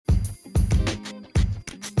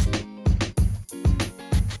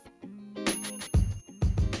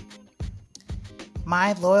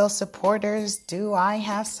my loyal supporters, do I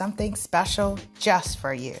have something special just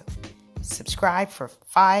for you. Subscribe for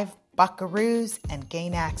 5 buckaroos and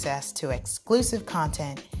gain access to exclusive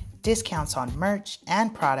content, discounts on merch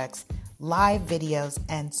and products, live videos,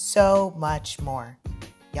 and so much more.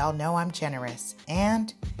 Y'all know I'm generous,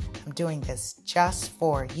 and I'm doing this just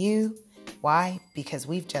for you. Why? Because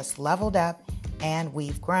we've just leveled up and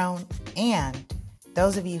we've grown, and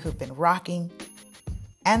those of you who've been rocking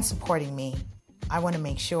and supporting me, I want to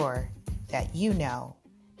make sure that you know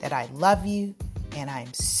that I love you and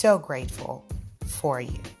I'm so grateful for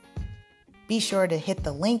you. Be sure to hit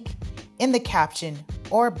the link in the caption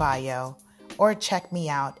or bio, or check me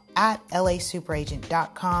out at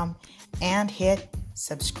laSuperAgent.com and hit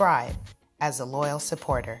subscribe as a loyal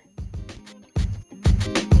supporter.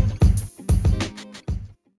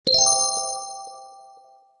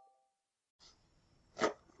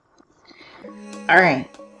 All right.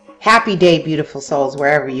 Happy day, beautiful souls,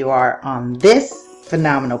 wherever you are on this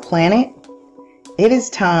phenomenal planet. It is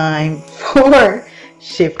time for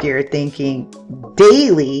Shift Your Thinking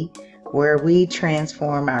Daily, where we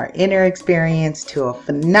transform our inner experience to a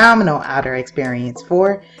phenomenal outer experience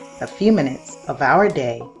for a few minutes of our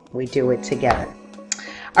day. We do it together.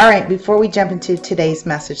 All right, before we jump into today's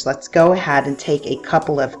message, let's go ahead and take a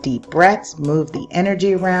couple of deep breaths, move the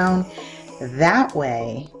energy around. That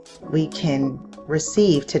way we can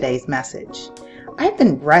receive today's message. I've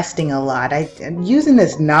been resting a lot. I'm using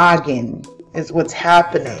this noggin is what's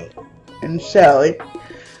happening. And so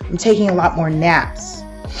I'm taking a lot more naps.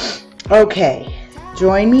 Okay,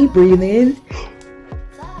 join me, breathe in.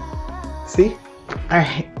 See? All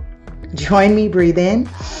right, join me, breathe in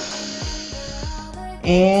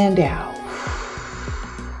and out.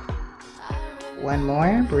 One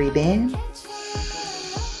more, breathe in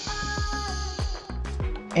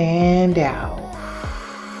and out.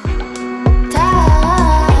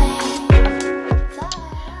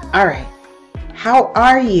 All right, how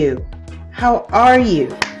are you? How are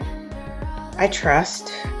you? I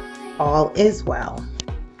trust all is well.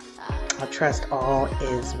 I trust all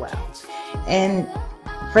is well. And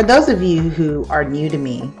for those of you who are new to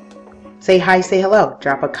me, say hi, say hello,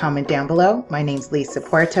 drop a comment down below. My name's Lisa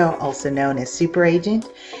Puerto, also known as Super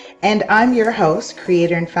Agent, and I'm your host,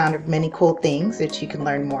 creator and founder of many cool things that you can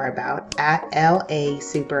learn more about at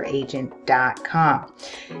laSuperAgent.com.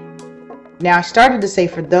 Now, I started to say,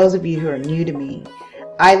 for those of you who are new to me,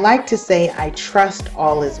 I like to say I trust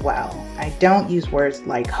all is well. I don't use words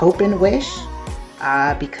like hope and wish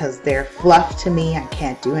because they're fluff to me. I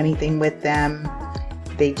can't do anything with them.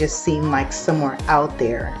 They just seem like somewhere out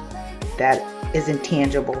there that isn't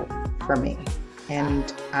tangible for me.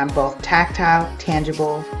 And I'm both tactile,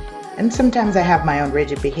 tangible, and sometimes I have my own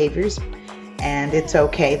rigid behaviors. And it's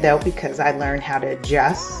okay though, because I learned how to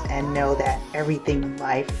adjust and know that everything in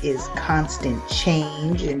life is constant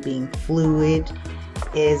change, and being fluid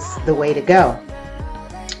is the way to go.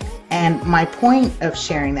 And my point of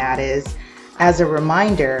sharing that is, as a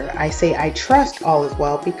reminder, I say I trust all is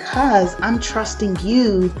well because I'm trusting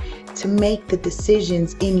you to make the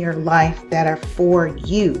decisions in your life that are for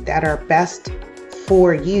you, that are best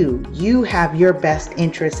for you. You have your best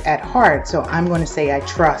interests at heart. So I'm going to say I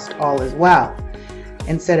trust all is well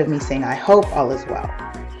instead of me saying I hope all is well.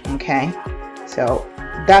 Okay? So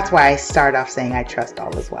that's why I start off saying I trust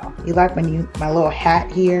all is well. You like my little hat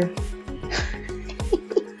here?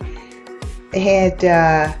 And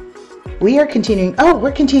we're continuing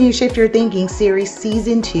Shift Your Thinking series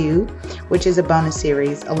season 2, which is a bonus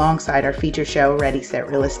series alongside our feature show Ready Set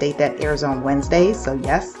Real Estate that airs on Wednesdays. So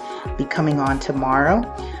yes, be coming on tomorrow.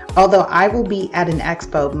 Although I will be at an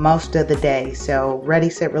expo most of the day, so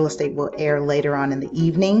Ready Set Real Estate will air later on in the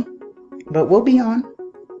evening, but we'll be on.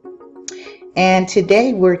 And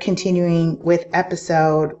today we're continuing with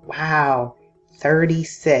episode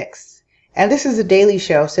 36. And this is a daily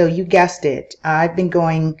show, so you guessed it. I've been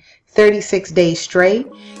going 36 days straight.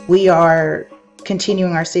 We are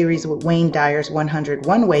continuing our series with Wayne Dyer's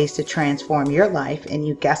 101 Ways to Transform Your Life. And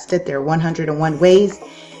you guessed it, there are 101 ways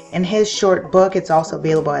in his short book. It's also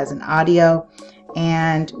available as an audio.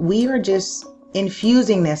 And we are just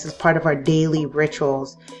infusing this as part of our daily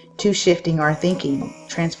rituals to shifting our thinking,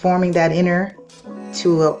 transforming that inner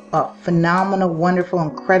to a phenomenal, wonderful,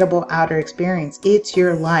 incredible outer experience. It's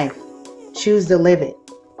your life. Choose to live it.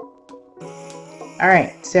 All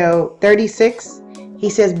right, so 36, he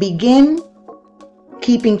says, begin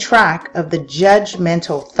keeping track of the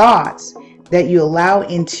judgmental thoughts that you allow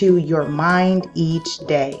into your mind each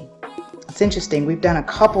day. It's interesting. We've done a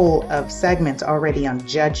couple of segments already on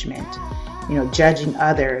judgment, judging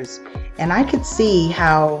others. And I could see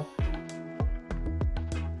how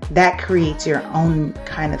that creates your own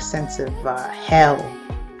kind of sense of hell,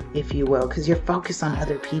 if you will, because you're focused on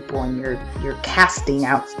other people and you're casting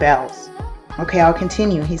out spells. Okay, I'll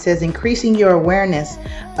continue. He says, increasing your awareness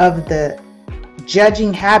of the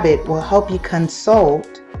judging habit will help you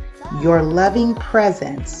consult your loving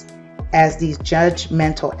presence as these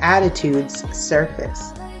judgmental attitudes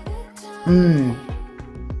surface.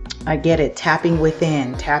 I get it. Tapping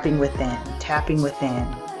within, tapping within, tapping within.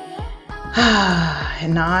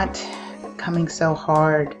 And not coming so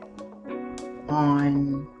hard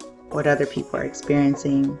on what other people are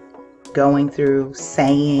experiencing, going through,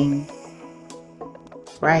 saying.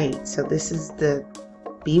 Right. So this is the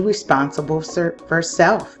be responsible for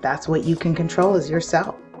self. That's what you can control, is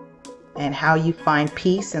yourself. And how you find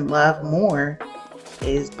peace and love more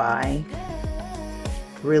is by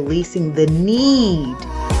releasing the need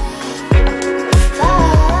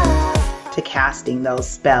to casting those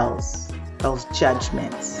spells, those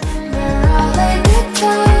judgments.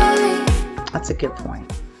 That's a good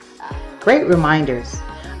point. Great reminders.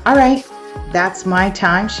 All right, that's my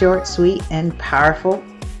time, short, sweet, and powerful.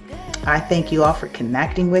 I thank you all for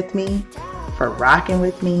connecting with me, for rocking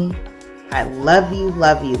with me. I love you,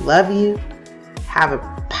 love you, love you. Have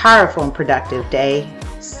a powerful and productive day.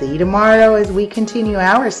 See you tomorrow as we continue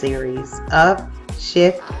our series of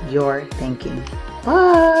Shift Your Thinking.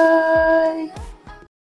 Bye.